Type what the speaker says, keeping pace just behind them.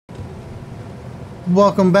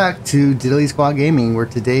Welcome back to Diddly Squad Gaming, where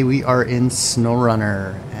today we are in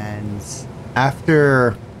SnowRunner. And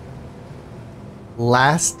after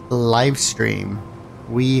last live stream,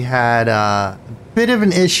 we had a bit of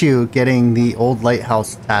an issue getting the old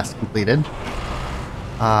lighthouse task completed.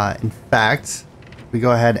 In fact, we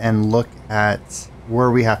go ahead and look at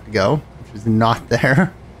where we have to go, which is not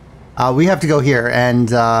there. We have to go here,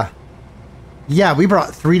 and yeah, we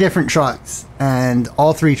brought 3 different trucks, and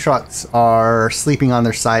all 3 trucks are sleeping on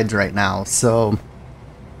their sides right now. So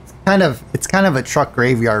it's kind of a truck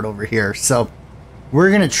graveyard over here. So we're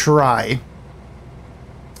gonna try,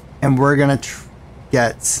 and we're gonna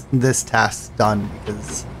get this task done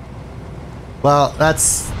because, well,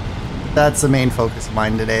 that's the main focus of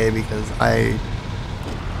mine today, because I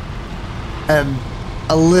am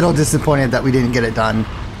a little disappointed that we didn't get it done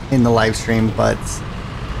in the live stream, but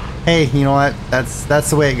hey, you know what?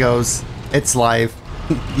 That's the way it goes. It's live.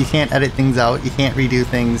 You can't edit things out. You can't redo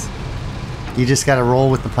things. You just gotta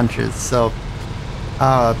roll with the punches. So,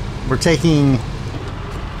 we're taking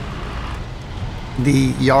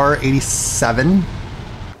the YR87.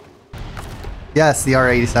 Yes, the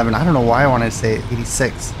YR87. I don't know why I wanted to say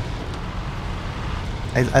 86.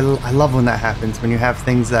 I love when that happens, when you have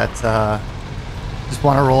things that just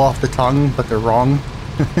want to roll off the tongue, but they're wrong.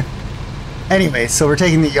 Anyway, so we're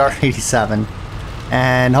taking the YR87,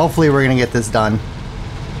 and hopefully we're going to get this done.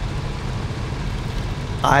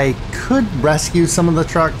 I could rescue some of the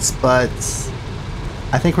trucks, but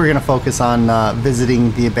I think we're going to focus on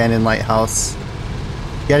visiting the abandoned lighthouse,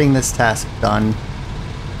 getting this task done.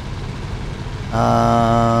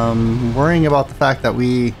 Worrying about the fact that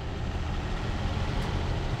we...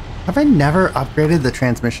 Have I never upgraded the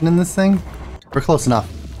transmission in this thing? We're close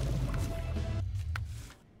enough.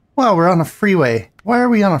 Well, we're on a freeway. Why are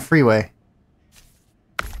we on a freeway?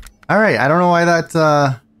 Alright, I don't know why that,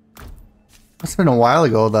 must have been a while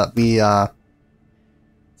ago that we,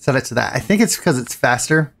 set it to that. I think it's because it's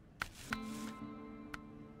faster.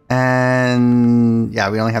 And, yeah,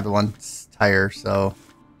 we only have the one tire, so...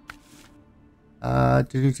 Yeah,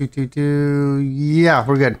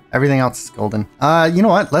 we're good. Everything else is golden. You know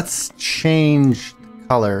what? Let's change the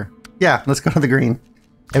color. Yeah, let's go to the green.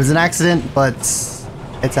 It was an accident, but...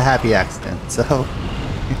 it's a happy accident, so...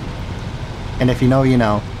 and if you know, you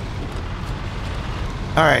know.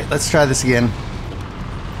 Alright, let's try this again.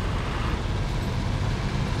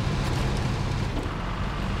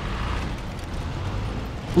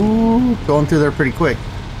 Ooh, going through there pretty quick.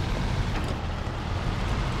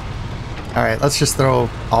 Alright, let's just throw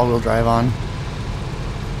all-wheel drive on.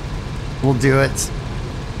 We'll do it.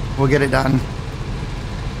 We'll get it done.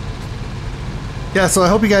 Yeah, so I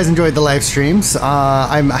hope you guys enjoyed the live streams.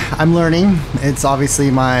 I'm learning. It's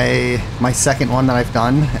obviously my second one that I've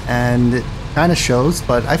done, and it kind of shows.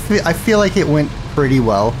 But I feel like it went pretty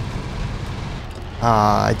well.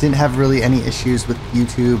 I didn't have really any issues with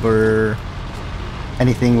YouTube or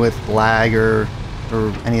anything with lag or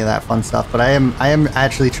any of that fun stuff. But I am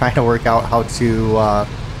actually trying to work out how to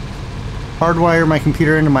hardwire my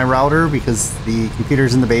computer into my router, because the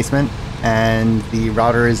computer's in the basement and the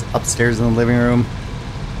router is upstairs in the living room,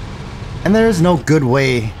 and there is no good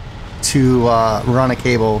way to run a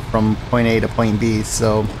cable from point A to point B.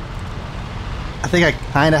 So I think I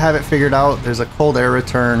kind of have it figured out. There's a cold air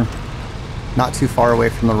return not too far away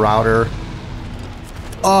from the router.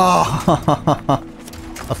 Oh,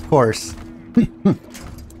 of course. Are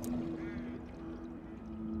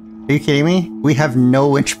you kidding me? We have no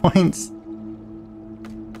winch points.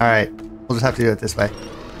 Alright, we'll just have to do it this way.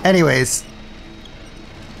 Anyways,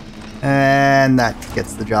 and that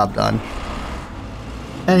gets the job done.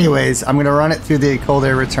 Anyways, I'm gonna run it through the cold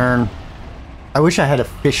air return. I wish I had a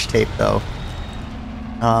fish tape though,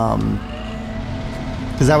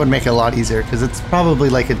 because that would make it a lot easier. Because it's probably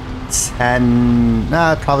like a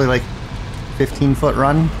 15-foot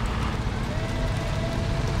run,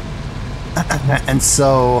 and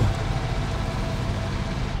so.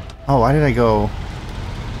 Oh, why did I go?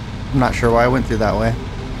 I'm not sure why I went through that way.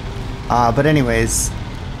 But anyways,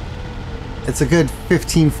 it's a good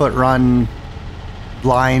 15-foot run,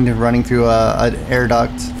 blind, running through an air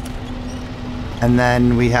duct. And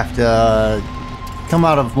then we have to come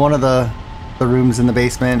out of one of the rooms in the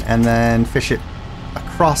basement and then fish it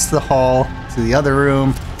across the hall to the other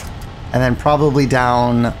room. And then probably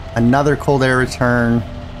down another cold air return.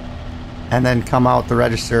 And then come out the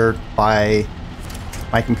register by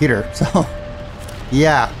my computer. So,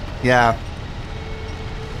 yeah.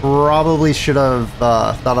 Probably should have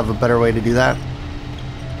thought of a better way to do that.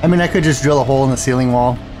 I mean, I could just drill a hole in the ceiling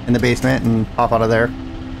wall in the basement and pop out of there.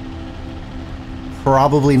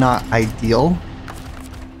 Probably not ideal,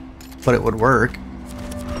 but it would work.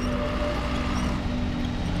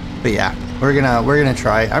 But yeah, we're gonna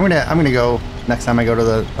try. I'm gonna go next time I go to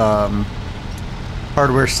the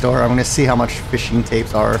hardware store. I'm gonna see how much fishing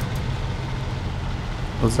tapes are.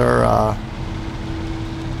 Those are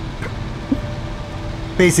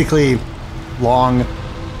basically long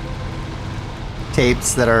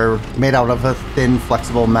tapes that are made out of a thin,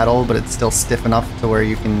 flexible metal, but it's still stiff enough to where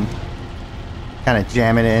you can kind of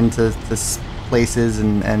jam it into places,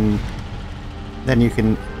 and then you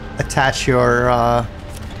can attach your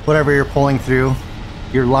whatever you're pulling through,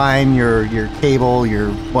 your line, your cable,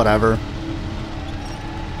 your whatever.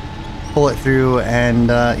 Pull it through and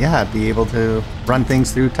yeah, be able to run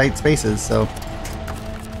things through tight spaces. So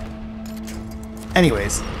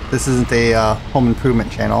anyways, this isn't a home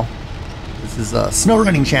improvement channel. This is a snow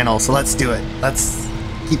running channel, so let's do it. Let's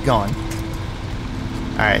keep going.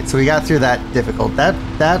 Alright, so we got through that difficult.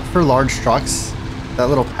 That for large trucks, that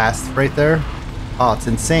little pass right there, oh, it's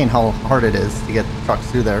insane how hard it is to get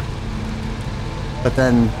trucks through there. But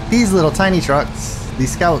then these little tiny trucks,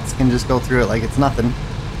 these scouts can just go through it like it's nothing.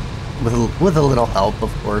 With a little help,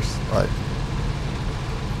 of course, but...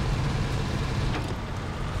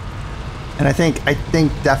 And I think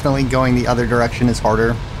definitely going the other direction is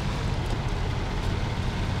harder.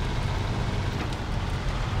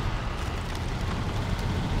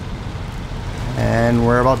 And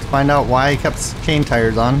we're about to find out why I kept chain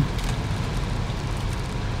tires on.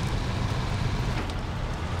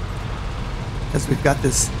 Because we've got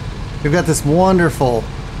this wonderful,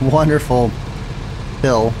 wonderful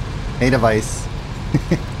hill made of ice.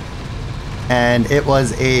 And it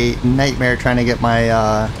was a nightmare trying to get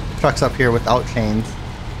my trucks up here without chains.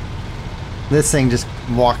 This thing just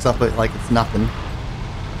walks up it like it's nothing.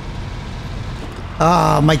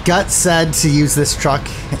 My gut said to use this truck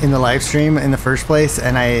in the live stream in the first place,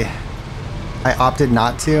 and I opted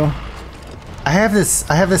not to. I have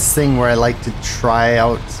this thing where I like to try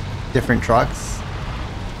out different trucks,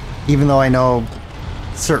 even though I know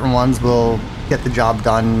certain ones will get the job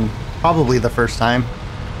done probably the first time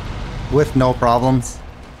with no problems.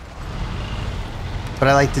 But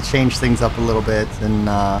I like to change things up a little bit, and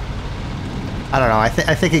I don't know. I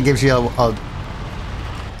think it gives you a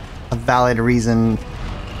valid reason.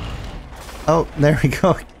 Oh, there we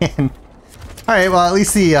go again. All right, well, at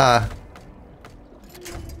least the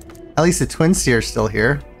twin steer is still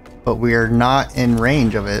here, but we're not in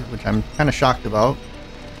range of it, which I'm kind of shocked about.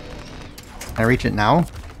 Can I reach it now?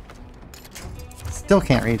 Still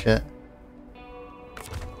can't reach it.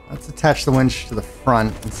 Let's attach the winch to the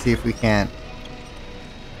front and see if we can't.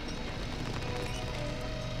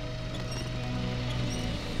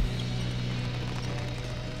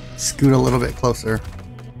 Scoot a little bit closer.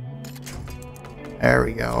 There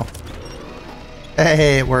we go.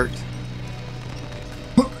 Hey, it worked.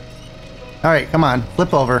 Alright, come on.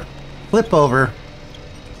 Flip over. Flip over.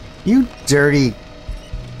 You dirty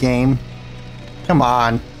game. Come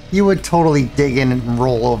on. You would totally dig in and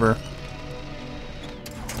roll over.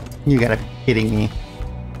 You gotta be kidding me.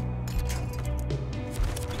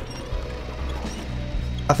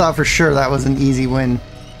 I thought for sure that was an easy win.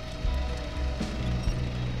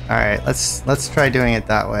 Alright, let's try doing it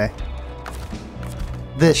that way.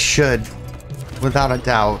 This should, without a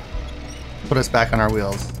doubt, put us back on our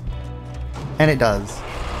wheels. And it does.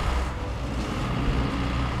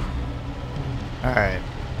 Alright.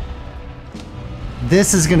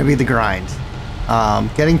 This is gonna be the grind.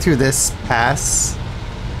 Getting through this pass,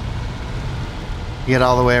 get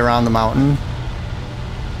all the way around the mountain,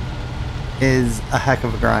 is a heck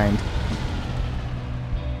of a grind.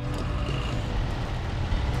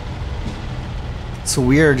 So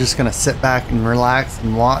we are just gonna sit back and relax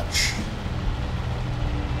and watch.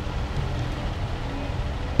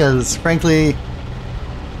 Because frankly,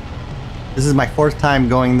 this is my 4th time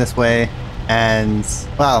going this way, and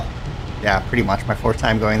well, yeah, pretty much my 4th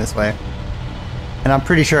time going this way. And I'm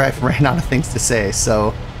pretty sure I've ran out of things to say,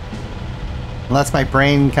 so unless my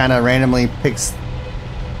brain kind of randomly picks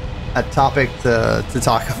a topic to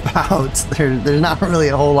talk about, there's not really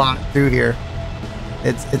a whole lot through here.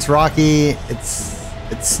 It's rocky, it's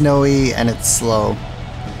snowy, and it's slow.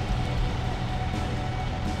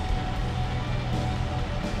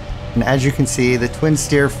 And as you can see, the twin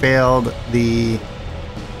steer failed, the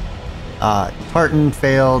tartan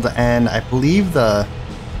failed, and I believe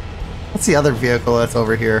what's the other vehicle that's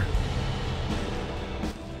over here?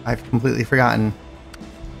 I've completely forgotten.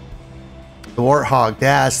 The Warthog.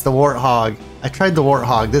 Yes, the Warthog. I tried the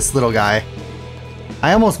Warthog, this little guy.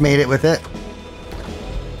 I almost made it with it.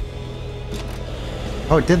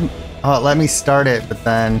 Oh, it didn't. Oh, it let me start it, but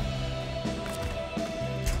then...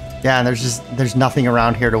 Yeah, and there's nothing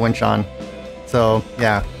around here to winch on. So,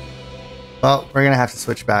 yeah. Well, we're gonna have to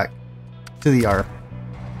switch back to the R.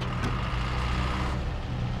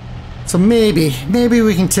 So maybe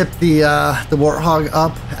we can tip the warthog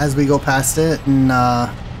up as we go past it, and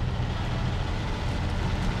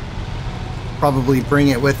probably bring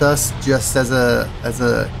it with us just as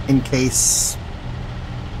a in case.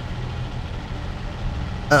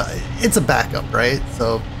 It's a backup, right?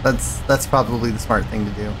 So that's probably the smart thing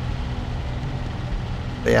to do.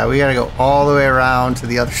 But yeah, we gotta go all the way around to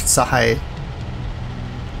the other side.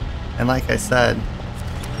 And like I said,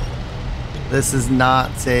 this is not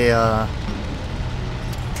a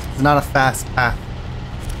it's not a fast path.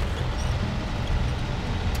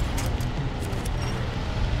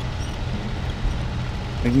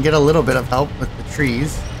 We can get a little bit of help with the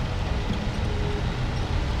trees.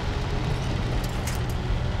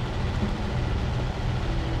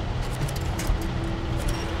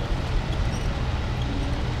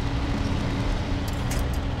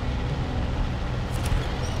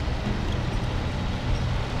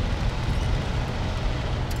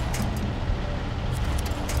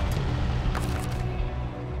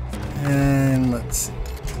 And let's see.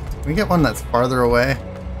 Can we get one that's farther away?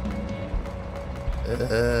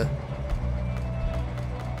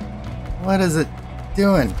 What is it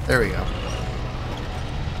doing? There we go.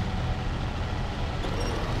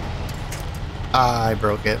 Ah, I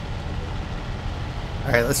broke it.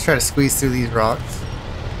 Alright, let's try to squeeze through these rocks.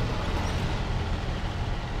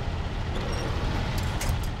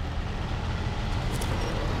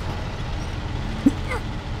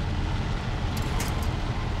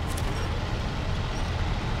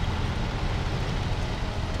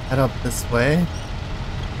 Head up this way.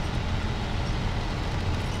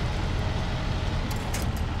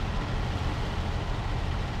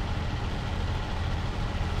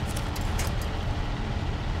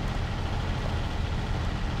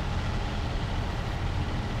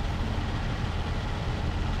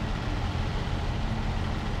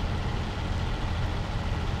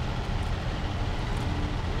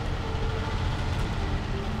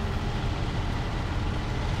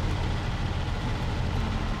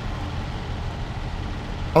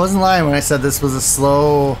 I wasn't lying when I said this was a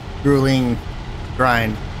slow, grueling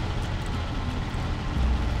grind.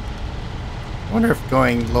 I wonder if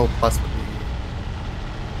going low plus would be...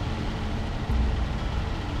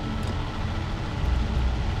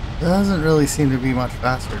 Doesn't really seem to be much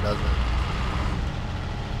faster, does it?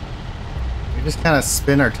 We just kind of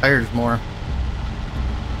spin our tires more.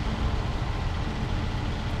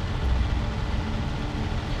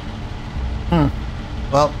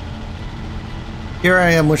 Well, here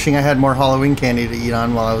I am wishing I had more Halloween candy to eat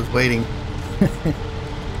on while I was waiting.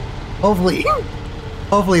 Hopefully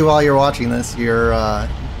while you're watching this, your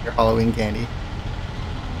Halloween candy.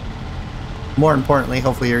 More importantly,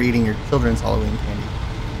 hopefully you're eating your children's Halloween candy.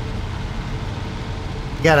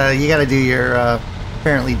 You gotta do your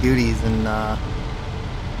parently duties and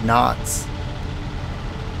not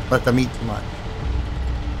let them eat too much.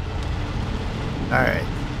 All right.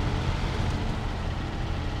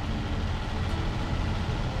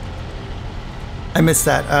 I missed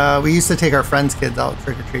that. We used to take our friends' kids out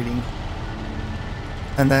trick-or-treating.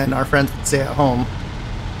 And then our friends would stay at home.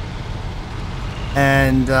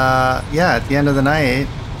 And yeah, at the end of the night,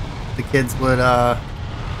 the kids would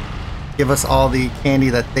give us all the candy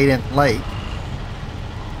that they didn't like.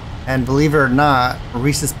 And believe it or not,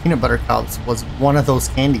 Reese's Peanut Butter Cups was one of those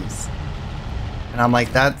candies. And I'm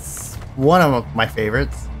like, that's one of my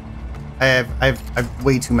favorites. I've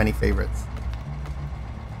way too many favorites.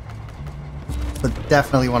 But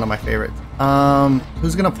definitely one of my favorites.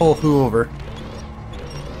 Who's gonna pull who over?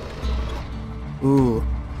 Ooh.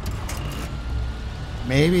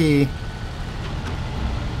 Maybe.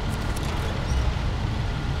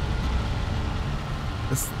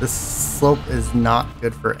 This slope is not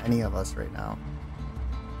good for any of us right now.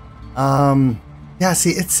 Yeah, see,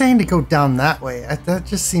 it's saying to go down that way. That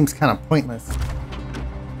just seems kind of pointless. I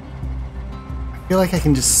feel like I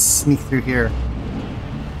can just sneak through here.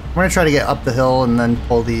 I'm gonna try to get up the hill and then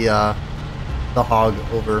pull the hog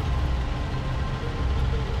over.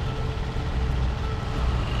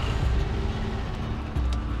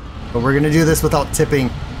 But we're gonna do this without tipping.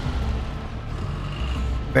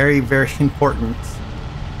 Very, very important.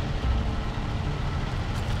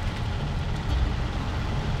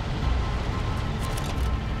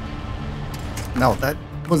 No, that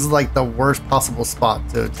was like the worst possible spot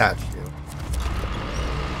to attach to.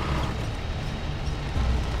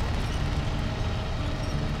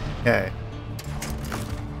 Okay.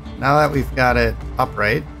 Now that we've got it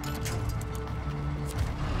upright,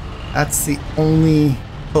 that's the only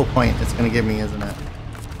pull point it's going to give me, isn't it?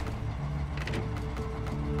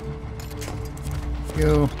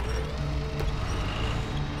 you.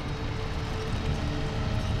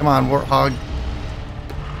 Come on, Warthog.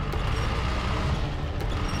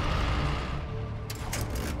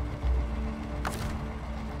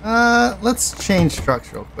 Let's change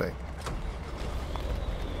trucks real quick.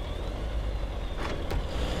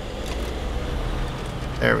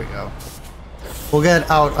 There we go. We'll get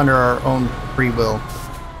out under our own free will.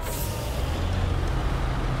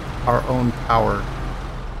 Our own power.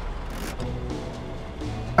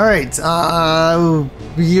 Alright,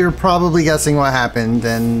 you're probably guessing what happened,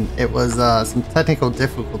 and it was some technical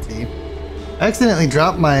difficulty. I accidentally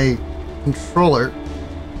dropped my controller,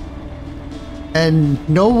 and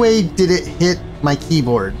no way did it hit my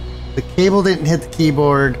keyboard. The cable didn't hit the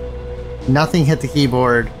keyboard, nothing hit the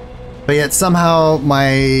keyboard, but yet somehow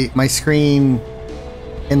my screen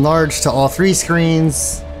enlarged to all 3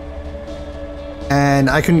 screens, and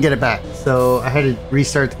I couldn't get it back. So I had to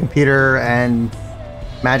restart the computer and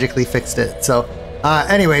magically fixed it. So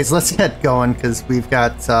anyways, let's get going because we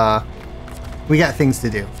got things to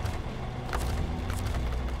do.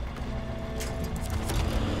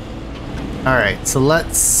 Alright, so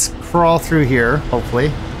let's crawl through here,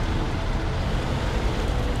 hopefully.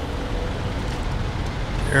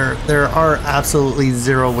 There are absolutely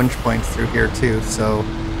 0 winch points through here too, so...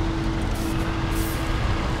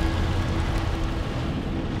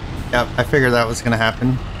 Yep, I figured that was gonna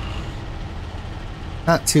happen.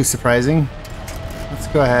 Not too surprising. Let's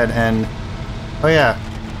go ahead and... Oh yeah.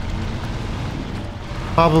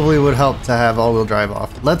 Probably would help to have all-wheel drive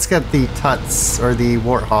off. Let's get the Tuts, or the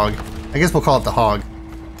Warthog. I guess we'll call it the Hog.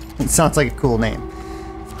 It sounds like a cool name.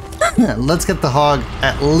 Let's get the Hog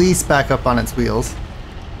at least back up on its wheels.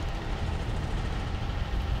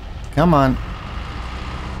 Come on.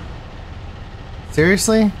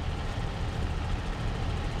 Seriously?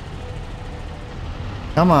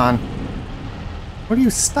 Come on. What are you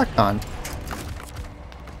stuck on?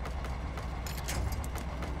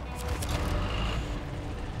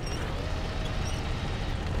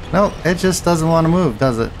 Nope, it just doesn't want to move,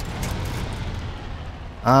 does it?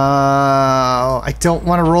 I don't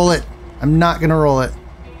want to roll it. I'm not going to roll it.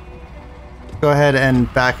 Go ahead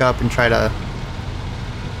and back up and try to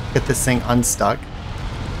get this thing unstuck.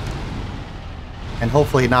 And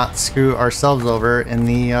hopefully not screw ourselves over in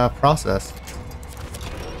the process.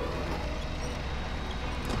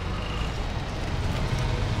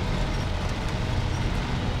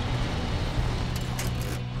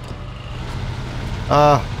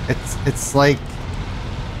 It's like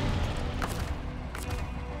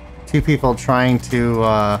 2 people trying to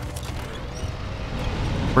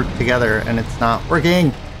work together and it's not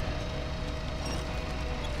working.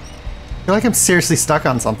 I feel like I'm seriously stuck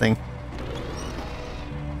on something.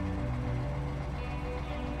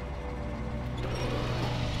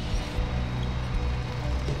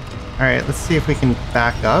 Alright, let's see if we can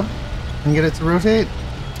back up and get it to rotate.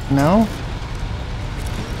 No?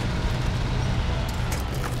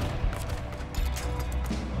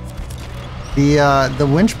 The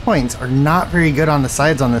winch points are not very good on the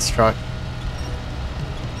sides on this truck.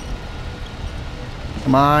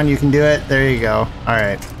 Come on, you can do it. There you go.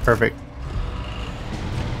 Alright, perfect.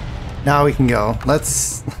 Now we can go.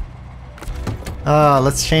 Let's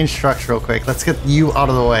change trucks real quick. Let's get you out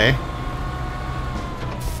of the way.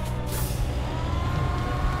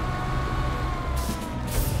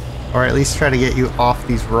 Or at least try to get you off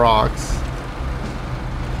these rocks.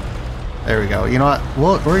 There we go. You know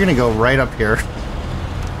what? We're gonna go right up here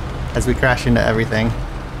as we crash into everything.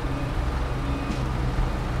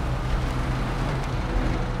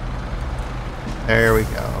 There we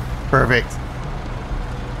go. Perfect.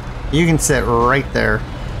 You can sit right there.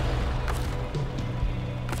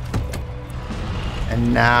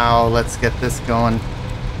 And now let's get this going.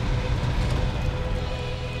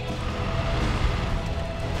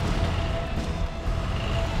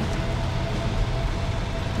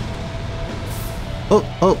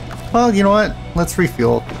 Oh, well, you know what? Let's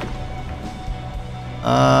refuel.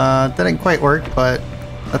 That didn't quite work, but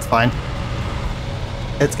that's fine.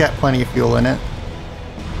 It's got plenty of fuel in it.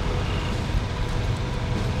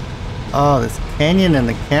 Oh, this canyon and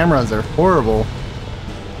the cameras are horrible.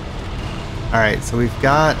 Alright, so we've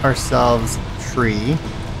got ourselves a tree.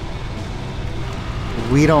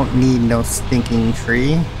 We don't need no stinking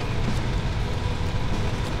tree.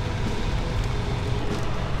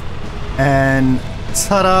 And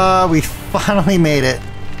ta-da! We finally made it.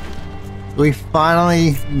 We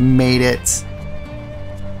finally made it.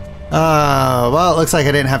 Well, it looks like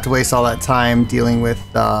I didn't have to waste all that time dealing with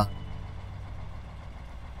the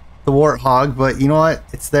Warthog, but you know what?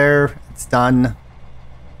 It's there. It's done.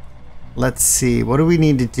 Let's see. What do we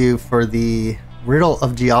need to do for the Riddle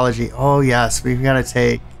of geology. Oh yes, we've got to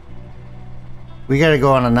take... We got to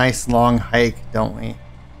go on a nice long hike, don't we?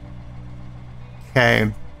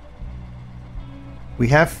 Okay. We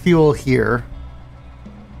have fuel here.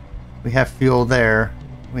 We have fuel there.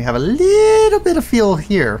 We have a little bit of fuel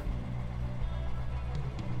here.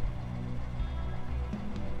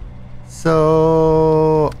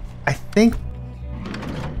 So I think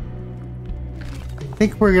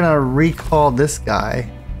we're gonna recall this guy.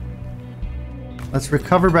 Let's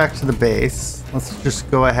recover back to the base. Let's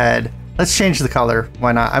just go ahead. Let's change the color.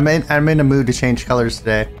 Why not? I'm in a mood to change colors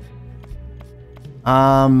today.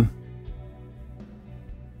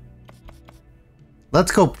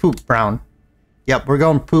 Let's go poop brown. Yep, we're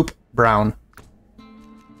going poop brown.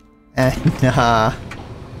 And yeah,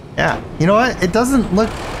 you know what? It doesn't look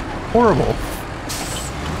horrible.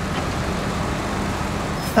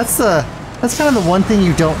 That's kind of the one thing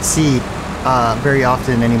you don't see very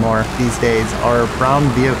often anymore these days are brown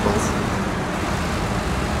vehicles.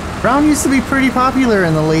 Brown used to be pretty popular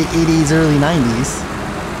in the late 80s, early 90s.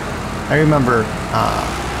 I remember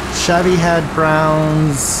Chevy had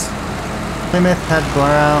browns, Plymouth had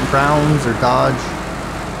browns, or Dodge.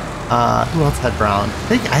 Who else had brown?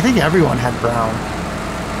 I think everyone had brown.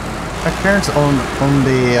 My parents owned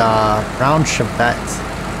the brown Chevette,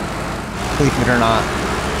 believe it or not.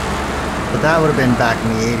 But that would have been back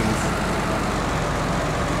in the 80s.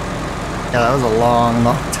 Yeah, that was a long,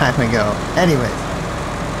 long time ago. Anyways.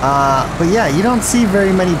 But yeah, you don't see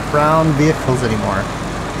very many brown vehicles anymore.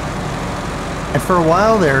 And for a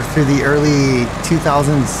while there, through the early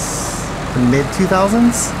 2000s, the mid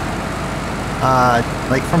 2000s,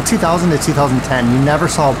 like from 2000 to 2010, you never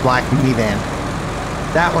saw a black minivan.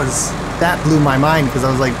 That blew my mind because I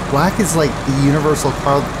was like, black is like the universal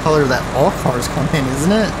color that all cars come in,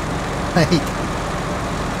 isn't it? Like,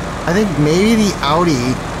 I think maybe the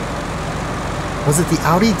Audi, was it the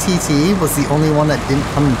Audi TT was the only one that didn't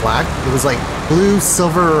come in black? It was like blue,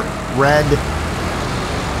 silver, red,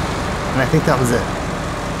 and I think that was it.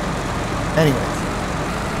 Anyways,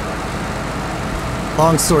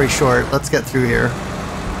 long story short, let's get through here.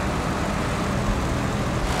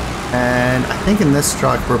 And I think in this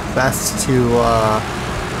truck we're best to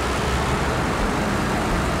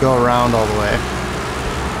go around all the way.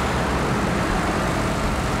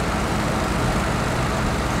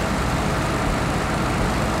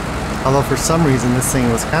 Although for some reason this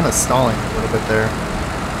thing was kind of stalling a little bit there.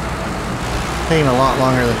 Taking a lot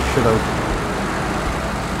longer than it should have.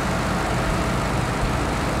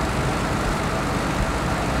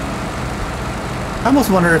 I almost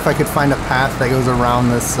wonder if I could find a path that goes around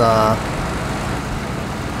this, I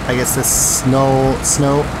guess this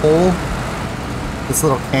snow hole. This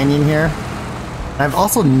little canyon here. And I've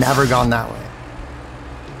also never gone that way.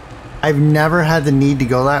 I've never had the need to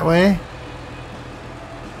go that way.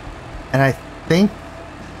 And I think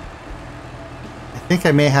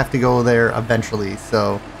I may have to go there eventually,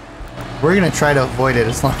 so we're gonna try to avoid it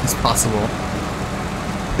as long as possible.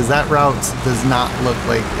 Because that route does not look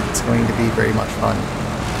like it's going to be very much fun.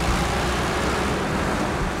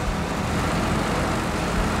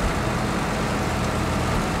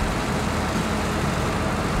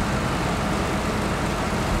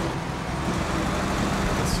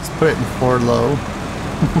 Let's just put it in forward low.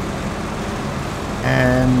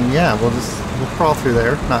 And yeah, we'll crawl through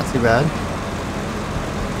there. Not too bad.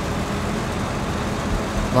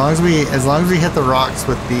 As long as we hit the rocks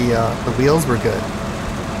with the wheels, we're good.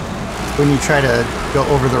 When you try to go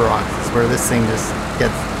over the rocks, it's where this thing just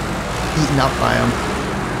gets eaten up by them.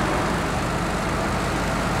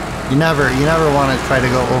 You never want to try to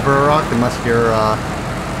go over a rock unless you're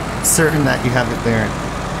certain that you have the clearance.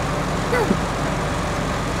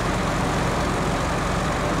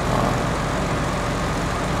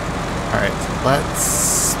 Alright, let's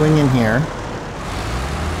swing in here.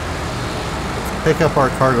 Let's pick up our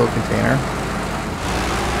cargo container.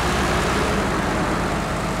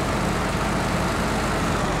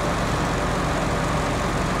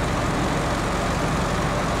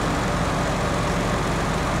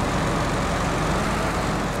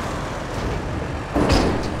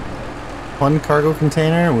 One cargo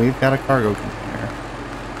container, we've got a cargo container.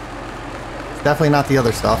 It's definitely not the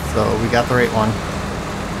other stuff, so we got the right one.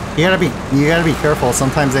 You gotta be careful.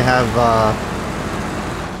 Sometimes they have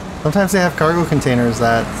cargo containers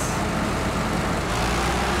that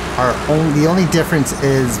are the only difference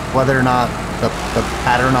is whether or not the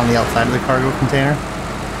pattern on the outside of the cargo container.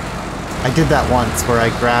 I did that once where I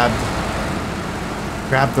grabbed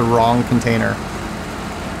the wrong container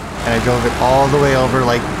and I drove it all the way over,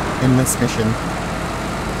 like in this mission,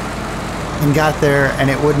 and got there and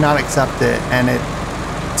it would not accept it, and it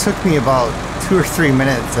took me about 2 or 3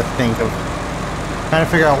 minutes, I think, of trying to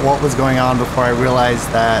figure out what was going on before I realized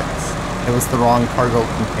that it was the wrong cargo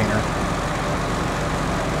container.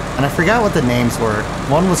 And I forgot what the names were.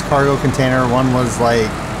 One was cargo container, one was like...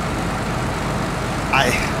 I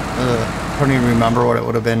don't even remember what it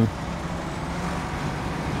would have been.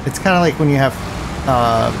 It's kind of like when you have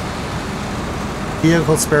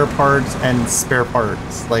vehicle spare parts and spare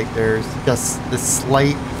parts. Like there's just this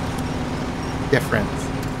slight difference.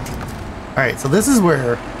 Alright, so this is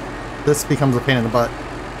where this becomes a pain in the butt.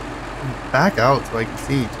 Back out so I can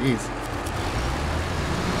see, jeez.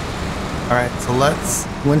 Alright, so let's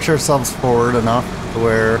winch ourselves forward enough to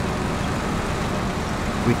where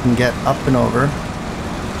we can get up and over.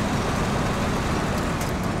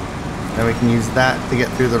 Then we can use that to get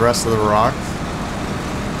through the rest of the rocks.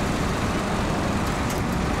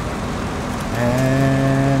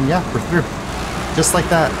 And yeah, we're through. Just like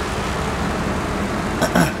that.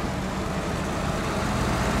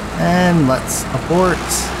 And let's abort.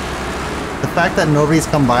 The fact that nobody's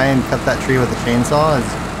come by and cut that tree with a chainsaw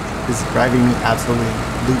is driving me absolutely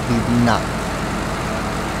nuts.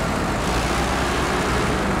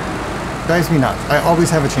 Drives me nuts. I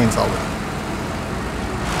always have a chainsaw with me.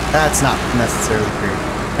 That's not necessarily true.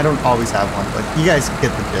 I don't always have one, but you guys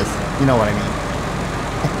get the gist. You know what I mean.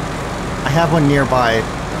 I have one nearby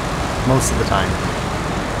most of the time.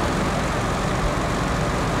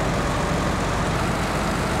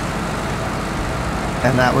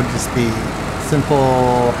 And that would just be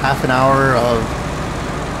simple half an hour of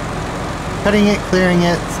cutting it, clearing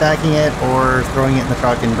it, stacking it, or throwing it in the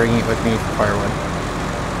truck and bringing it with me for firewood.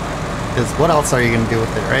 Because what else are you going to do with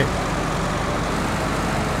it, right?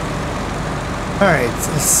 Alright,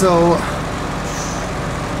 so...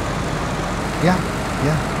 Yeah.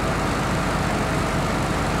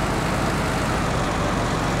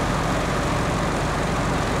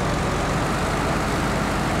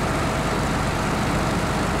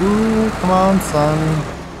 Ooh, come on, son.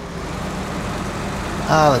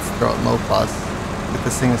 Let's throw it low plus. Get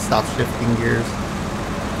this thing to stop shifting gears.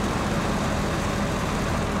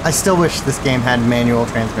 I still wish this game had manual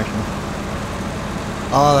transmission.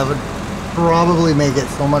 Oh, that would probably make it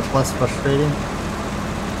so much less frustrating.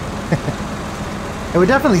 It would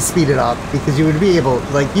definitely speed it up because you would be able,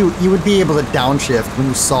 like, you would be able to downshift when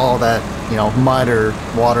you saw that, you know, mud or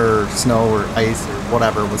water or snow or ice or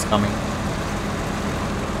whatever was coming.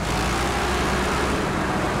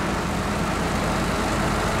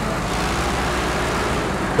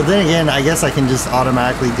 But then again, I guess I can just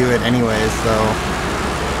automatically do it anyways, so...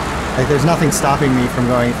 Like, there's nothing stopping me from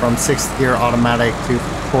going from 6th gear automatic to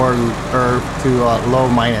low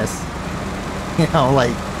minus. You know,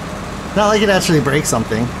 like... Not like it actually breaks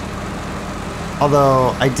something.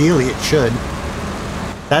 Although, ideally it should.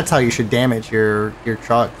 That's how you should damage your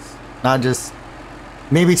trucks. Not just...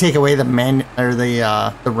 Maybe take away the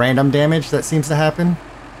the random damage that seems to happen.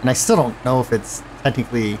 And I still don't know if it's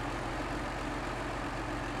technically...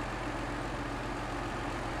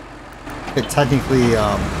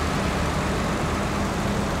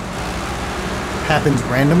 happens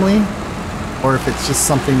randomly, or if it's just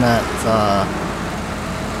something that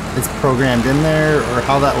is programmed in there, or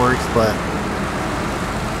how that works, but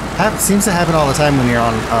seems to happen all the time when you're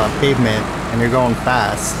on pavement and you're going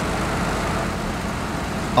fast.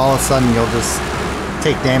 All of a sudden you'll just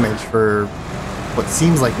take damage for what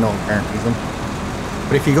seems like no apparent reason.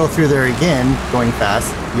 But if you go through there again, going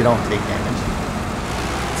fast, you don't take damage.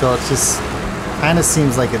 So it just kind of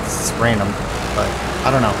seems like it's random, but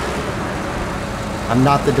I don't know. I'm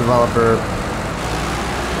not the developer.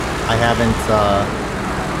 I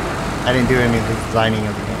didn't do any of the designing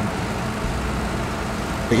of the game.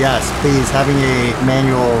 But yes, please, having a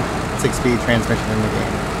manual 6-speed transmission in the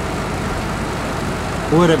game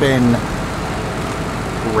would have been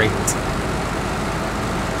great.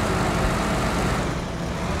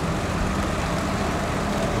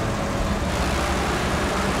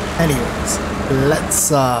 Anyways,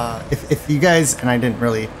 let's, if you guys, and I didn't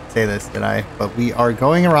really say this, did I? But we are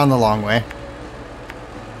going around the long way.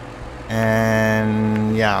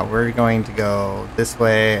 And yeah, we're going to go this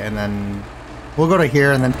way, and then we'll go to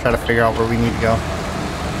here and then try to figure out where we need to go.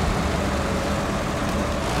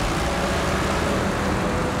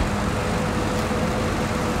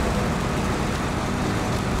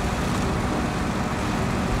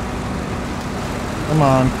 Come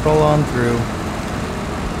on, crawl on through.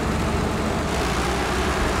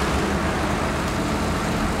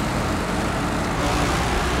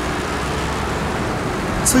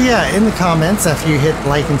 So yeah, in the comments after you hit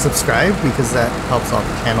like and subscribe, because that helps out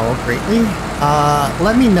the channel greatly,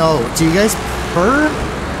 let me know, do you guys prefer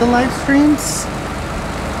the live streams?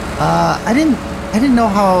 I didn't know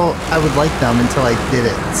how I would like them until I did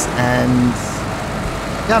it, and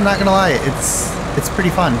yeah, I'm not gonna lie, it's pretty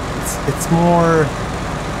fun. It's more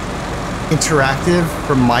interactive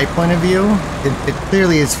from my point of view. It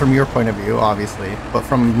clearly is from your point of view, obviously, but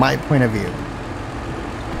from my point of view,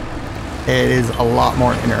 it is a lot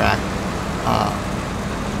more interactive,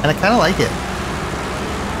 and I kind of like it.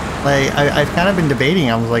 Like I've kind of been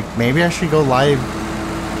debating. I was like, maybe I should go live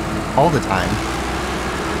all the time.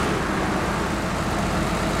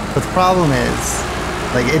 But the problem is,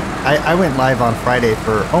 like I went live on Friday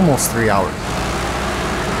for almost 3 hours.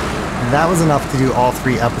 That was enough to do all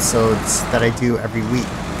 3 episodes that I do every week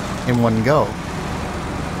in one go.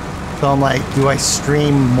 So I'm like, do I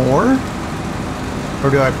stream more? Or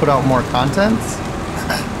do I put out more content?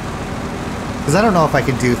 Because I don't know if I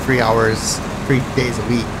could do 3 hours, 3 days a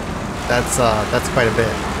week. That's quite a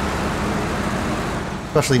bit.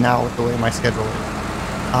 Especially now with the way my schedule is.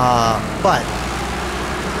 But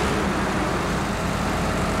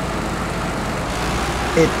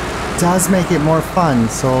it does make it more fun,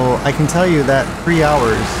 so I can tell you that 3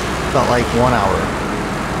 hours felt like 1 hour.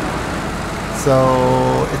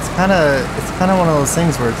 So it's kind of one of those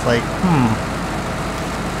things where it's like,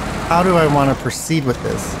 how do I want to proceed with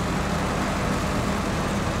this?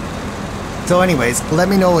 So anyways, let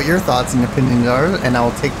me know what your thoughts and opinions are, and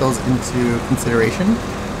I'll take those into consideration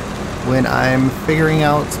when I'm figuring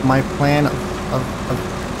out my plan of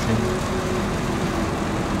action.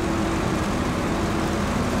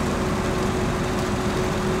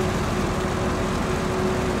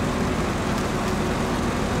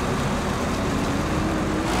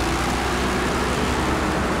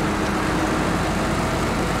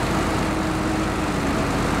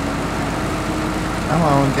 Come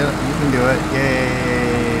on, get it. You can do it.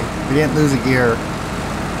 Yay! We didn't lose a gear.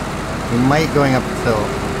 We might going up the hill.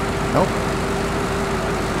 Nope.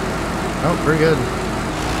 Nope, we're good.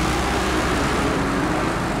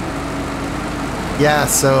 Yeah,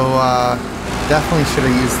 so definitely should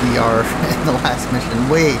have used the R in the last mission.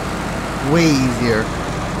 Way easier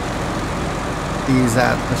to use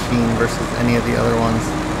that machine versus any of the other ones.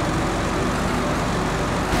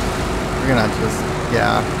 We're gonna just,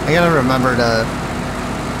 yeah. I gotta remember to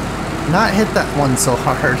not hit that one so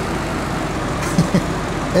hard.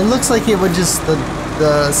 It looks like it would just,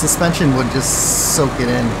 the suspension would just soak it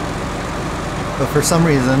in. But for some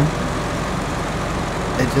reason,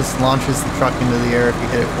 it just launches the truck into the air if you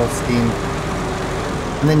hit it full steam.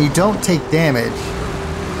 And then you don't take damage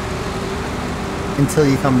until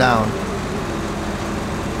you come down.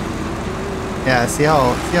 Yeah, see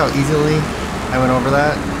how easily I went over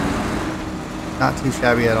that? Not too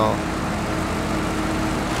shabby at all.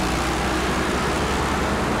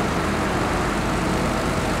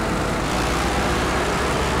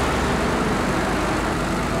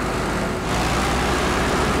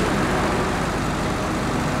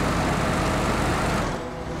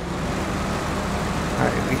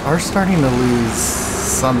 Are starting to lose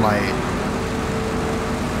sunlight,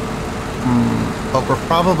 but we're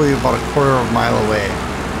probably about a quarter of a mile away.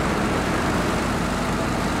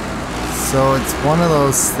 So it's one of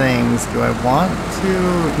those things. Do I want to?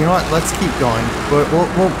 You know what? Let's keep going.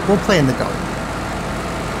 We'll play in the dark.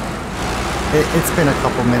 It's been a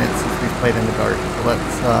couple minutes since we've played in the dark, so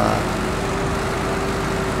let's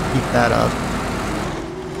keep that up.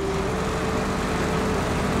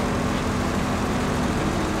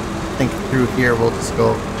 I think through here we'll just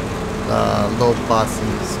go low plus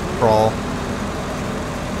and just crawl.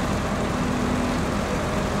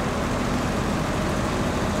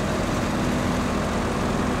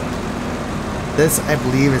 This, I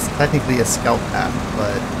believe, is technically a scout path,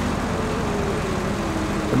 but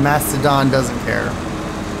the Mastodon doesn't care.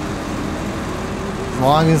 As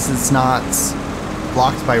long as it's not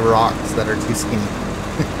blocked by rocks that are too skinny.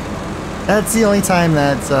 That's the only time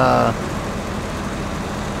that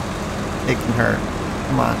it can hurt.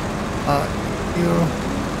 Come on. You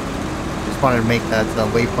just wanted to make that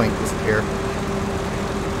waypoint disappear.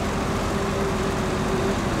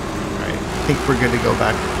 Alright, I think we're good to go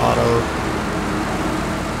back to auto.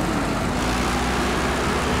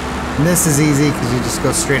 And this is easy because you just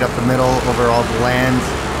go straight up the middle over all the land.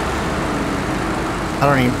 I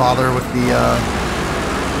don't even bother with the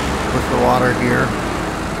water here.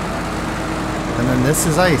 And then this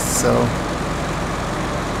is ice, so.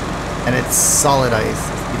 And it's solid ice.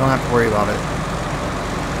 You don't have to worry about it.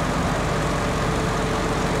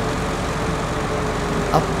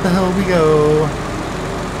 Up the hill we go.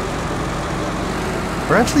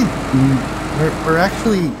 We're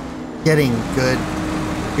actually getting good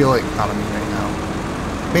fuel economy right now.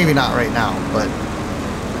 Maybe not right now, but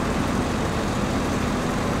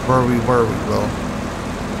where we were, we will.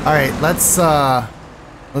 All right, let's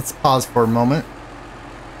pause for a moment.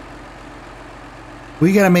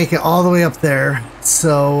 We gotta make it all the way up there.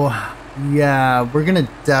 So, yeah, we're gonna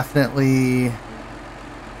definitely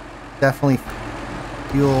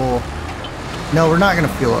fuel. No, we're not gonna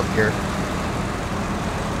fuel up here.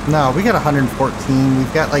 No, we got 114.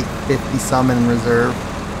 We've got like 50 some in reserve.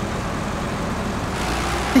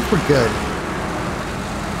 I think we're good.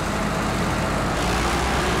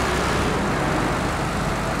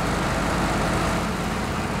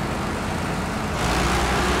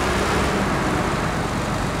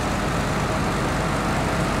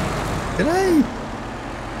 Did I?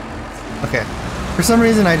 Okay. For some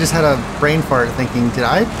reason, I just had a brain fart thinking, did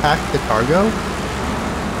I pack the cargo?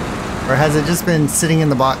 Or has it just been sitting in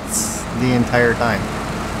the box the entire time?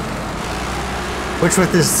 Which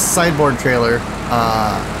with this sideboard trailer,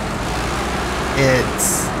 it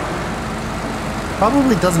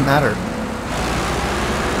probably doesn't matter.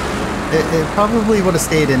 It probably would have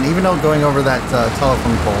stayed in, even though going over that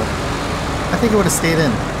telephone pole. I think it would have stayed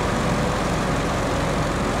in.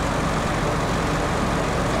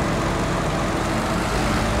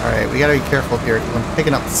 Alright, we gotta be careful here. I'm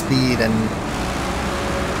picking up speed, and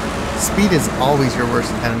speed is always your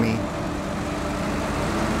worst enemy.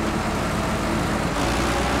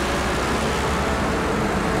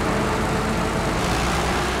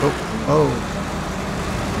 Oh.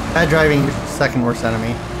 Bad driving is your second worst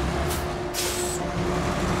enemy.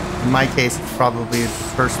 In my case, it's probably the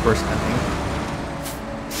first worst enemy.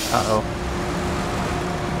 Uh-oh.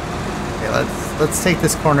 Okay, let's take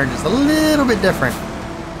this corner just a little bit different.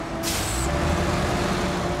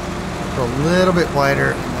 Go a little bit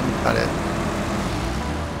wider and then cut it.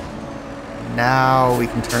 Now we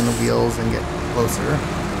can turn the wheels and get closer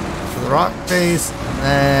to the rock face, and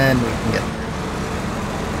then we can get through.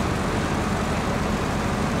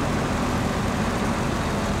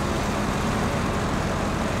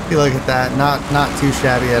 Look at that, not too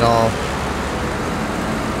shabby at all.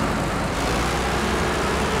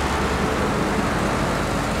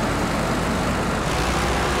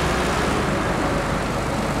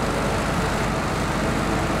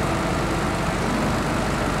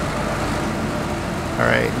 All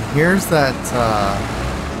right, here's that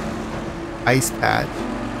ice patch.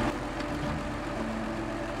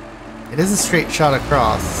 It is a straight shot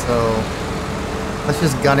across, so let's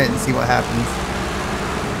just gun it and see what happens.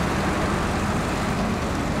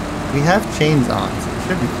 We have chains on, so it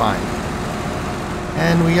should be fine.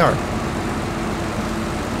 And we are.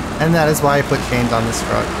 And that is why I put chains on this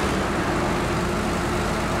truck.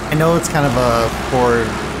 I know it's kind of a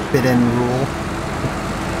forbidden rule.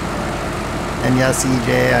 And yes,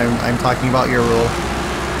 EJ, I'm talking about your rule.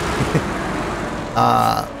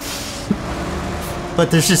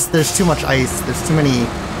 But there's too much ice. There's too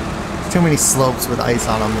many slopes with ice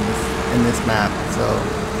on them in this map,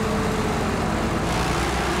 so.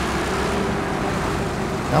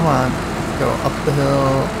 Come on, let's go up the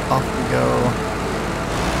hill, off we go.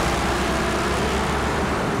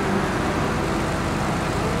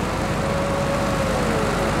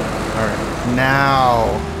 Alright,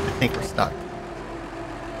 now I think we're stuck.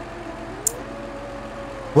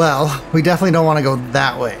 Well, we definitely don't want to go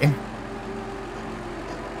that way.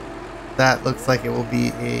 That looks like it will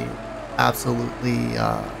be a absolutely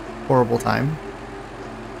horrible time.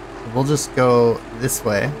 We'll just go this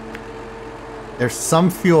way. There's some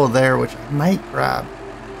fuel there, which I might grab.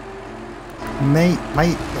 Might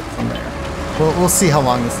get some there. We'll see how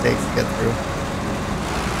long this takes to get through.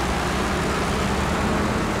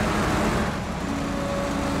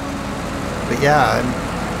 But yeah, I'm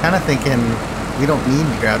kind of thinking we don't need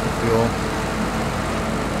to grab the fuel.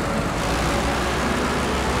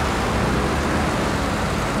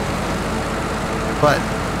 But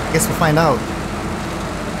I guess we'll find out.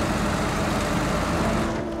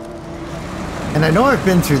 And I know I've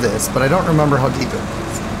been through this, but I don't remember how deep it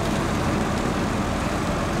was.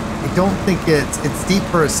 I don't think it's deep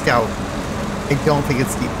for a scout. I don't think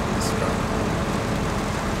it's deep for a scout.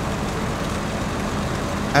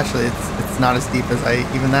 Actually, it's not as deep as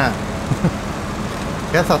even that.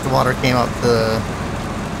 I thought the water came up the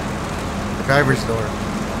driver's door.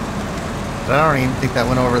 But I don't even think that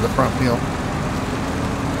went over the front wheel.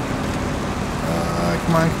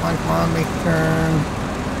 Come on, make a turn.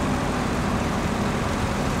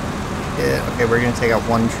 Okay, we're gonna take out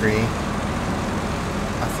one tree.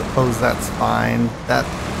 I suppose that's fine. That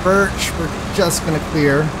birch we're just gonna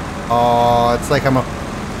clear. Oh, it's like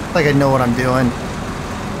I know what I'm doing.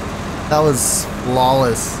 That was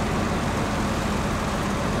flawless.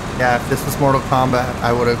 Yeah, if this was Mortal Kombat,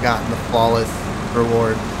 I would have gotten the flawless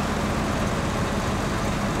reward.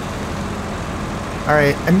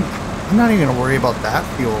 Alright, I'm not even gonna worry about that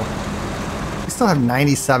fuel. We still have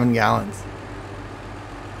 97 gallons.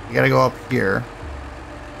 We gotta go up here.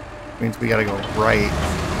 Which means we gotta go right.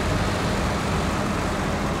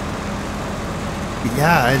 But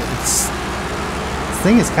yeah, this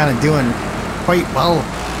thing is kind of doing quite well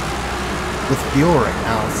with fuel right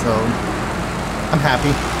now, so I'm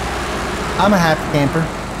happy. I'm a happy camper.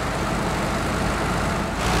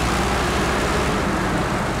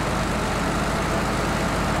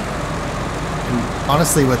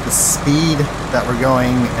 Honestly, with the speed that we're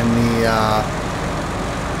going and the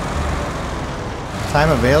time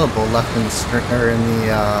available left in the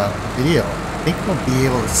video, I think we'll be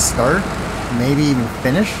able to start, maybe even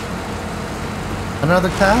finish another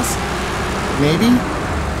task. Maybe.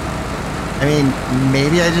 I mean,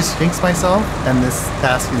 maybe I just jinxed myself and this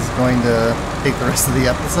task is going to take the rest of the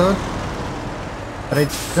episode. But I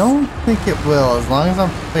don't think it will, as long as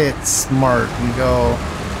I'm playing it smart and go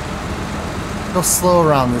slow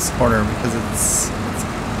around this corner, because it's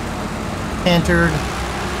cantered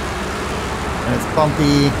and it's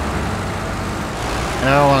bumpy and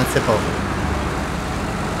I don't want to tip over.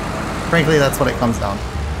 Frankly, that's what it comes down to.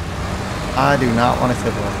 I do not want to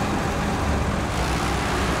tip over.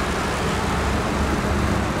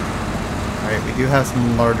 Alright, we do have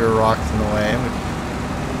some larger rocks in the way,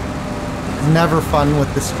 which is never fun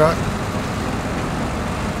with this truck,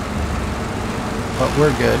 but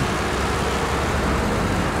we're good.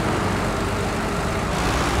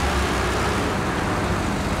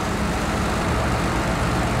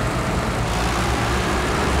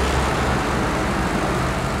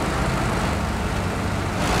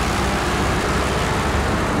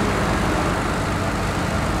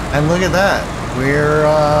 And look at that, we're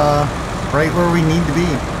right where we need to be.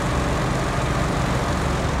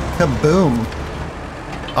 Kaboom.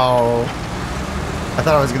 Oh, I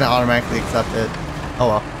thought I was gonna automatically accept it. Oh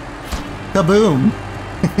well. Kaboom.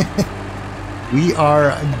 We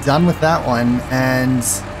are done with that one, and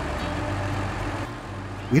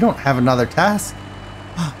we don't have another task.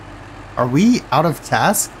 Are we out of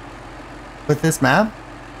task with this map?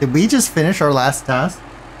 Did we just finish our last task?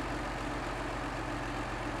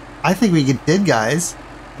 I think we did, guys.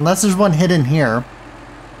 Unless there's one hidden here.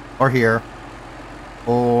 Or here.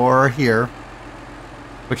 Or here.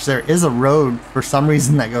 Which there is a road for some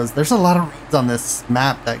reason that goes... There's a lot of roads on this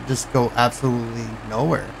map that just go absolutely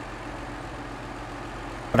nowhere.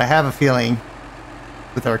 But I have a feeling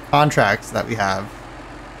with our contracts that we have,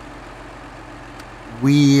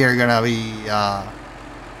 we are gonna be...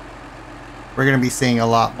 we're gonna be seeing a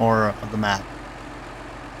lot more of the map.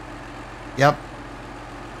 Yep.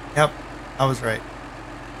 Yep, I was right.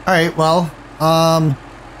 Alright, well,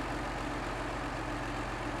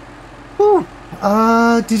 whew,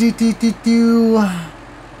 I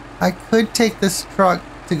could take this truck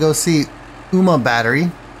to go see Uma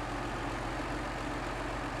Battery.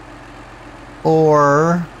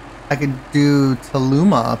 Or I could do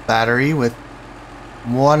Taluma Battery with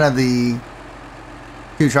one of the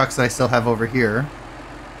two trucks that I still have over here.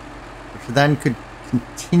 Which then could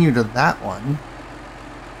continue to that one.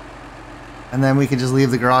 And then we could just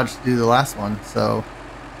leave the garage to do the last one, so...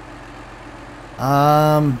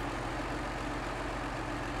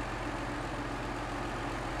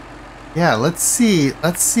 yeah, let's see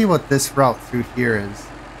what this route through here is.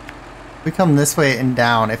 We come this way and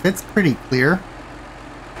down. If it's pretty clear,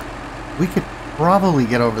 we could probably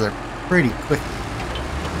get over there pretty quickly.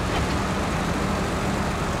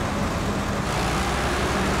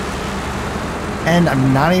 And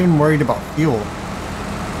I'm not even worried about fuel.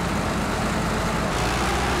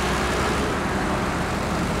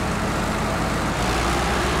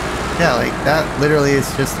 Yeah, like that literally is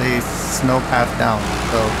just a snow path down.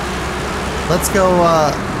 So let's go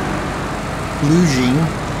luging,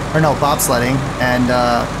 or no, bobsledding, and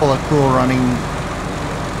pull a cool running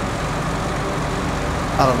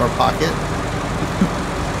out of our pocket.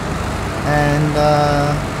 And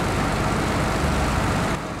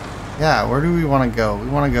yeah, where do we want to go? We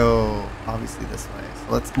want to go obviously this way.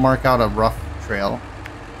 So let's mark out a rough trail.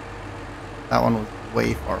 That one was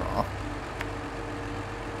way far off.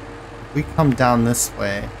 We come down this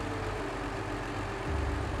way.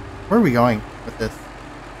 Where are we going with this?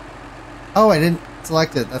 Oh, I didn't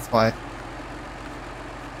select it. That's why.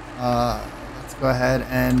 Let's go ahead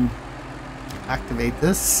and activate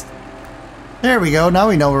this. There we go. Now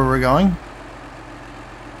we know where we're going.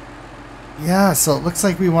 Yeah, so it looks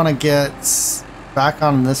like we want to get back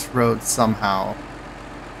on this road somehow.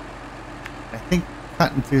 I think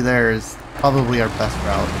cutting through there is probably our best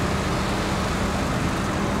route.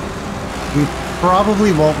 We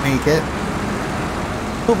probably won't make it,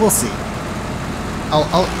 but we'll see.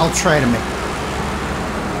 I'll try to make it.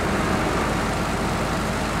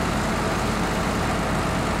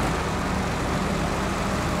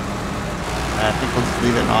 I think we'll just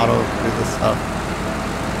leave it in auto through this stuff.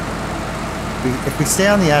 If we stay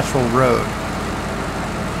on the actual road,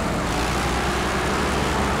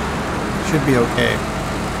 it should be okay.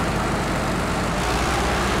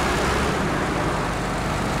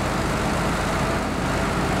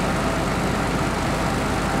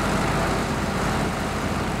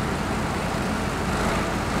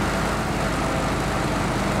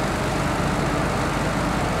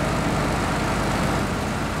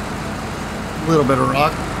 A little bit of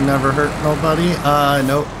rock, never hurt nobody.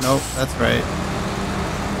 Nope, that's right.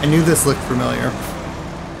 I knew this looked familiar.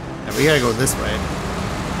 Yeah, we gotta go this way.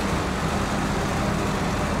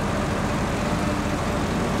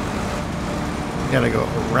 We gotta go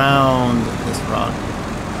around this rock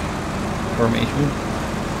formation.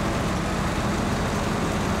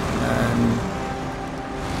 And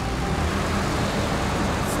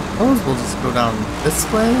I suppose we'll just go down this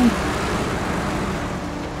way.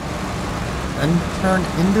 And turn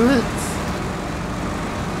into it.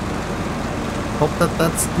 Hope that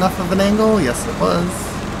that's enough of an angle. Yes, it was.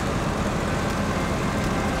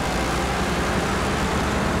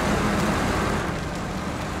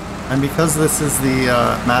 And because this is the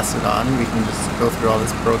Mastodon, we can just go through all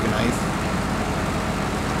this broken ice.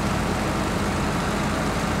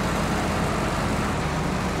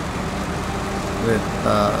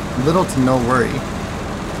 With little to no worry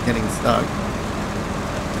getting stuck.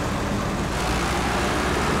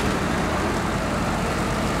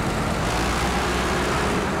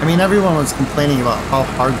 I mean, everyone was complaining about how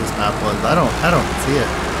hard this map was. I don't see it.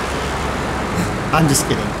 I'm just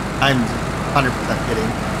kidding. I'm 100% kidding.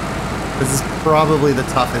 This is probably the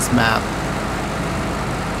toughest map.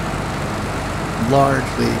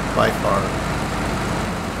 Largely, by far.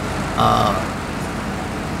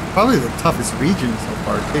 Probably the toughest region so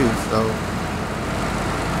far, too, so...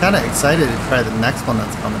 kind of excited to try the next one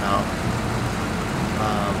that's coming out.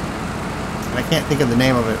 And I can't think of the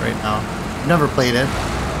name of it right now. I've never played it.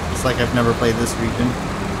 Just like I've never played this region.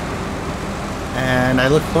 And I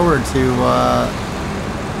look forward to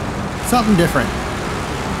something different.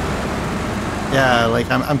 Yeah,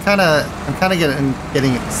 like I'm kind of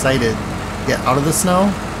getting excited to get out of the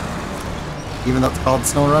snow, even though it's called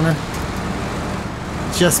SnowRunner.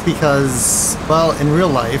 Just because, well, in real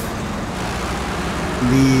life,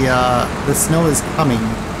 the snow is coming,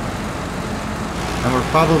 and we're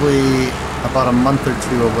probably about a month or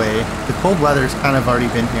two away. The cold weather's kind of already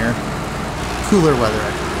been here. Cooler weather, I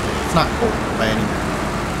should say. It's not cold by any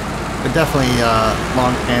means, but definitely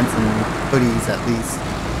long pants and hoodies at least.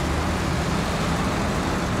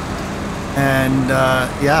 And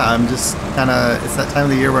yeah, I'm just kind of, it's that time of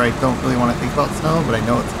the year where I don't really want to think about snow, but I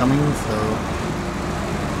know it's coming. So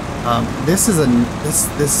this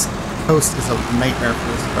coast is a nightmare for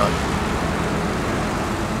this truck.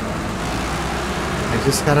 I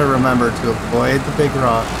just gotta remember to avoid the big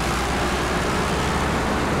rock.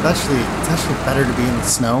 It's actually better to be in the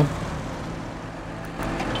snow.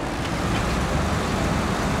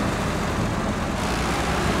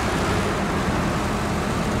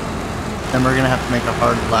 Then we're gonna have to make a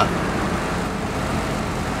hard left.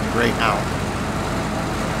 Right now.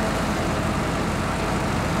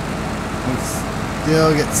 We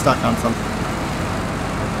still get stuck on something.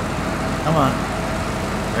 Come on.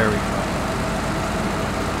 There we go.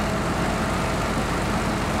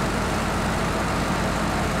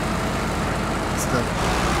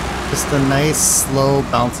 Just a nice, slow,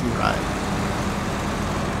 bouncy ride.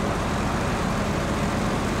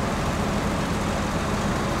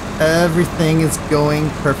 Everything is going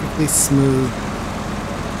perfectly smooth.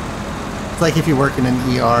 It's like if you work in an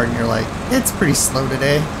ER and you're like, it's pretty slow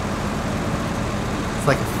today. It's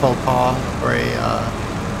like a faux pas or a,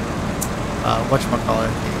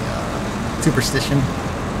 whatchamacallit, a superstition.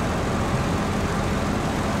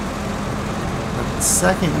 But the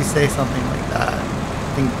second you say something like that,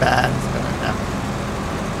 something bad is going to happen.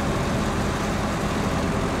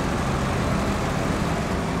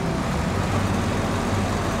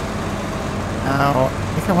 Now, I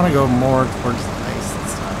think I want to go more towards the ice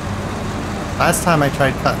this time. Last time I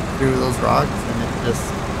tried cutting through those rocks and it just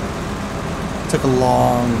took a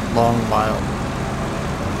long, long while.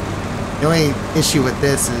 The only issue with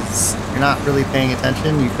this is you're not really paying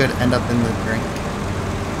attention. You could end up in the drink.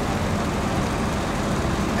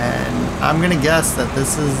 And I'm gonna guess that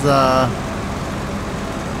this is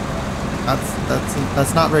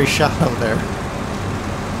that's not very shallow there.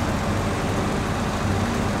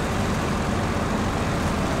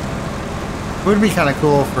 It would be kind of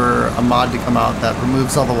cool for a mod to come out that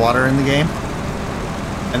removes all the water in the game.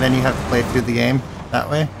 And then you have to play through the game that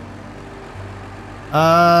way.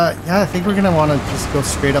 Yeah, I think we're gonna want to just go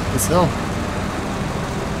straight up this hill.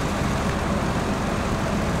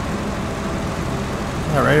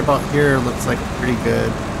 Yeah, right about here looks like a pretty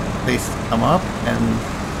good place to come up, and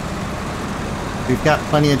we've got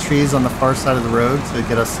plenty of trees on the far side of the road to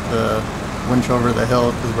get us to winch over the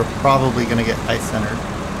hill, because we're probably gonna get ice centered.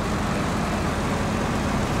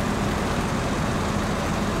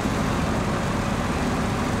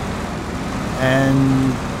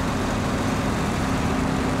 And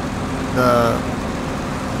the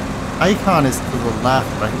icon is to the left,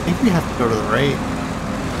 but I think we have to go to the right.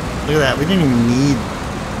 Look at that, we didn't even need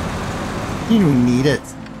it.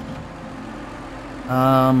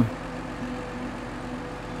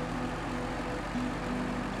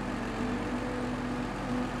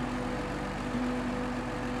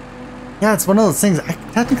 Yeah, it's one of those things. I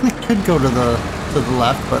technically could go to the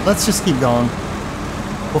left, but let's just keep going.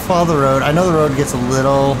 We'll follow the road. I know the road gets a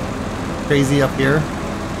little crazy up here.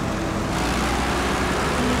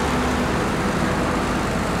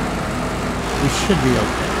 We should be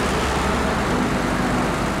okay.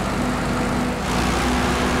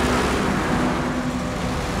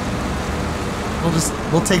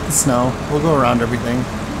 We'll take the snow. We'll go around everything.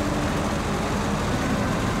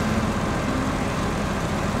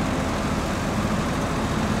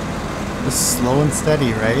 Just slow and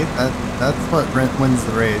steady, right? That's what wins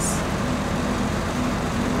the race.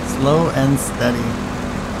 Slow and steady.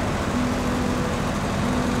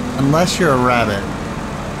 Unless you're a rabbit.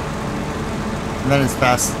 And that is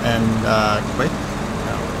fast and quick.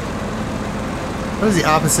 No. What is the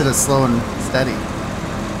opposite of slow and steady?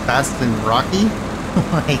 Fast and rocky?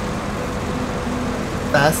 Like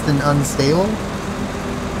fast and unstable?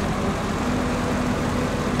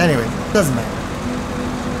 Anyway, doesn't matter.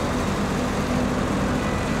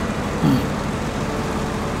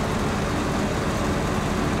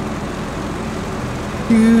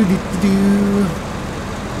 Do do do.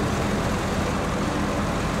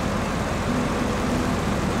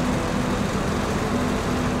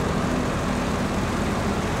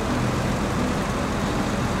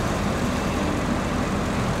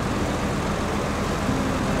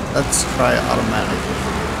 Let's try automatic.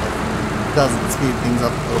 It doesn't speed things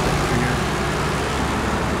up a little bit here.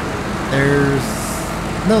 There's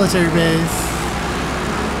military base.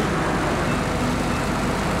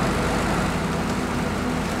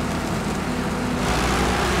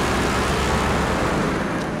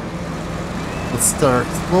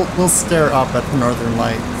 We'll stare up at the northern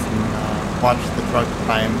lights and watch the truck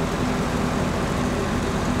climb.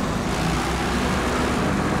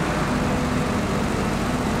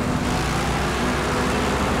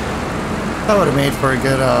 That would have made for a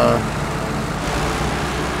good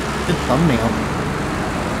thumbnail.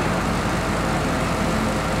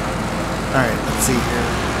 Alright, let's see here.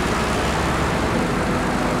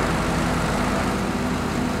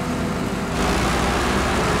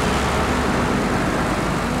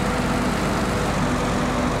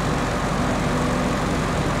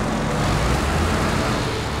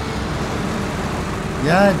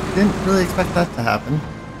 Yeah, I didn't really expect that to happen.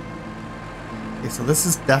 Okay, so this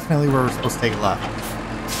is definitely where we're supposed to take a left.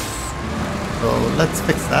 So let's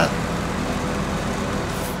fix that.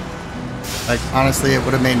 Like, honestly, it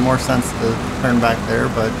would have made more sense to turn back there,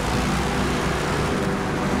 but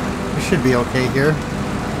we should be okay here.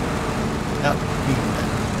 Yep, we can fit.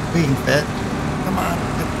 We can fit. Come on,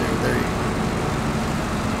 get through. There you go.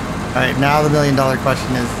 Alright, now the million-dollar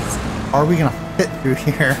question is, are we going to fit through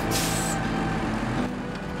here?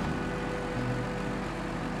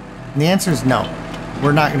 And the answer is no.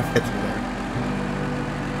 We're not going to fit through there.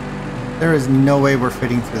 There is no way we're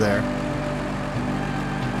fitting through there.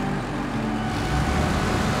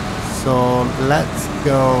 So let's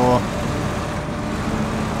go.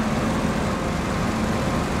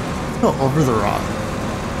 Let's go over the rock.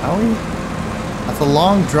 Shall we? That's a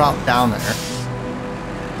long drop down there.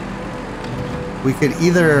 We could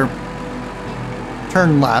either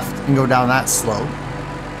turn left and go down that slope,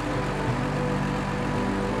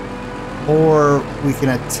 or we can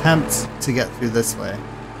attempt to get through this way.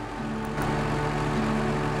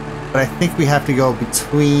 But I think we have to go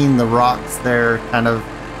between the rocks there, kind of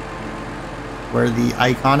where the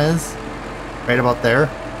icon is, right about there.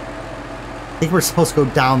 I think we're supposed to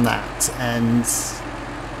go down that, and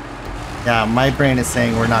yeah, my brain is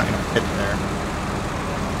saying we're not going to fit there.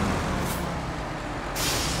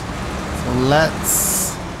 So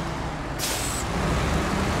let's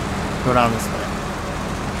go down this way.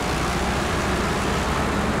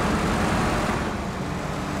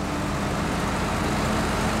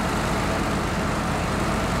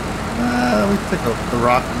 took the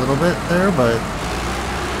rock a little bit there, but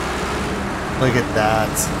look at that.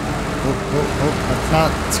 Oh, let's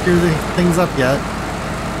not screw the things up yet.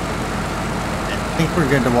 I think we're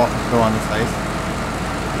good to go on this ice.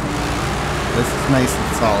 This is nice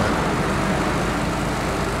and solid.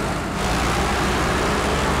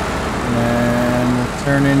 And then we'll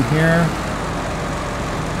turn in here.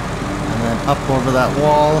 And then up over that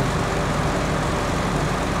wall.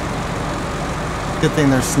 Good thing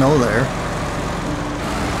there's snow there.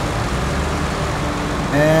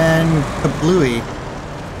 And kablooey.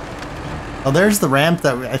 Oh, there's the ramp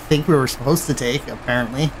that I think we were supposed to take,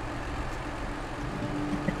 apparently.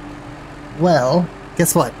 Well,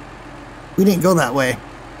 guess what? We didn't go that way.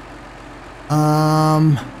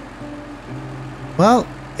 Well,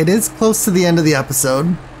 it is close to the end of the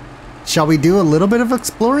episode. Shall we do a little bit of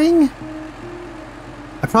exploring?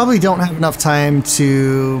 I probably don't have enough time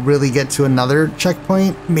to really get to another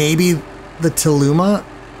checkpoint. Maybe the Taluma.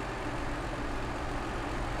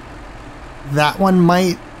 That one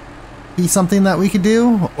might be something that we could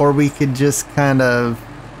do, or we could just kind of...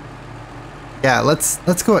 Yeah,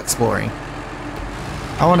 let's go exploring.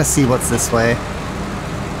 I want to see what's this way.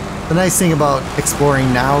 The nice thing about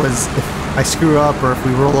exploring now is if I screw up, or if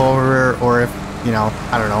we roll over, or if, you know,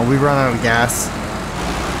 I don't know, we run out of gas,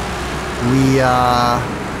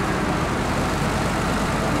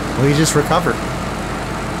 we just recover.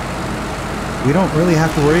 We don't really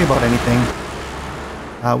have to worry about anything.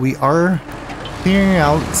 We are clearing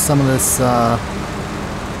out some of this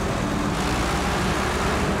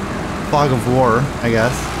fog of war, I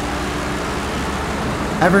guess.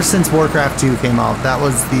 Ever since Warcraft 2 came out, that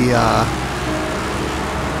was the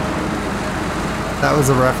that was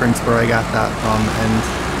a reference where I got that from,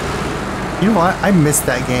 and you know what? I missed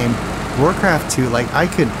that game. Warcraft 2, like I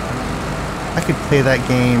could play that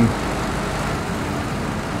game.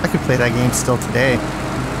 I could play that game still today.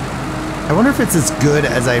 I wonder if it's as good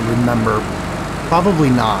as I remember. Probably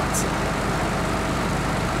not.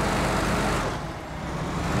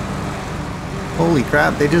 Holy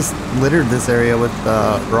crap, they just littered this area with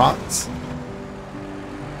rocks.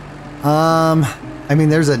 I mean,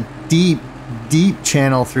 there's a deep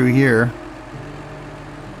channel through here.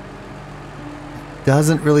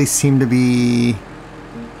 Doesn't really seem to be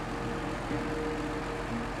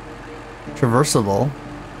traversable.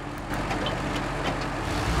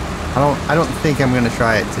 I don't think I'm gonna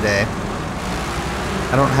try it today.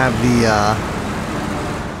 I don't have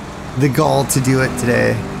the gall to do it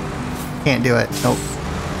today. Can't do it. Nope.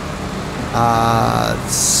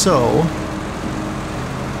 So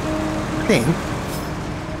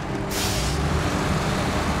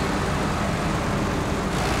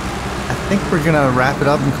I think we're gonna wrap it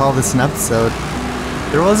up and call this an episode.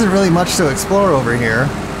 There wasn't really much to explore over here.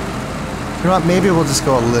 You know what? Maybe we'll just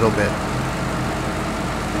go a little bit.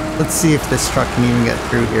 Let's see if this truck can even get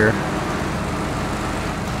through here.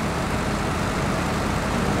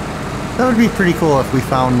 That would be pretty cool if we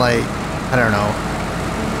found, like, I don't know.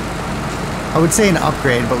 I would say an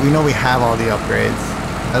upgrade, but we know we have all the upgrades.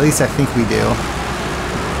 At least I think we do.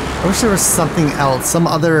 I wish there was something else, some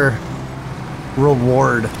other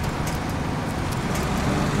reward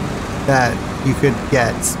that you could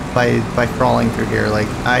get by crawling through here. Like,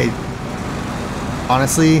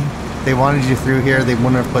 honestly, if they wanted you through here, they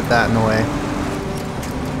wouldn't have put that in the way.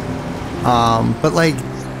 But like,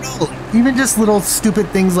 even just little stupid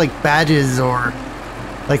things like badges, or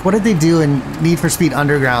like, what did they do in Need for Speed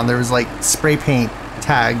Underground? There was like spray paint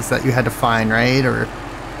tags that you had to find, right? Or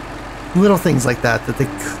little things like that they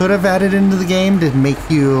could have added into the game to make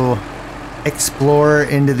you explore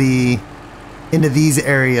into these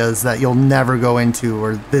areas that you'll never go into,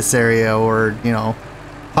 or this area, or, you know,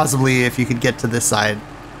 possibly if you could get to this side,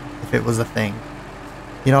 if it was a thing.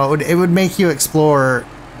 You know, it would make you explore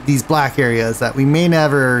these black areas that we may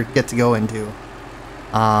never get to go into.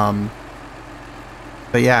 But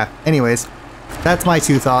yeah, anyways, that's my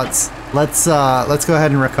two thoughts. Let's go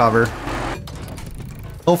ahead and recover.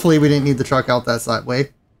 Hopefully we didn't need the truck out that side way.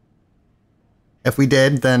 If we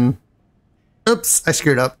did, then oops, I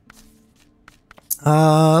screwed up.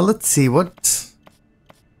 Let's see what.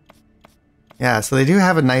 Yeah, so they do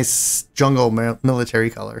have a nice jungle military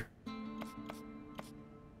color.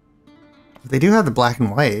 They do have the black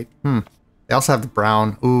and white. They also have the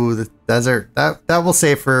brown. Ooh, the desert. That will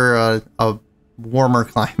save for a warmer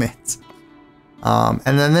climate.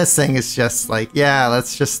 And then this thing is just like, yeah,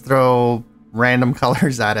 let's just throw random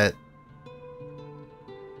colors at it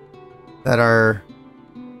that are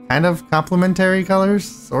kind of complementary colors,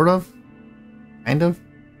 sort of, kind of.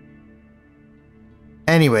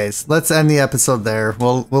 Anyways, let's end the episode there.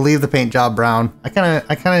 We'll leave the paint job brown. I kind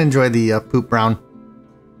of enjoy the poop brown.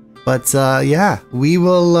 But yeah, we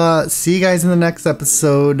will see you guys in the next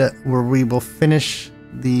episode where we will finish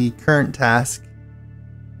the current task.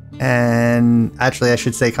 And actually, I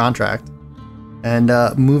should say contract. And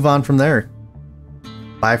move on from there.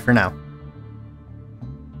 Bye for now.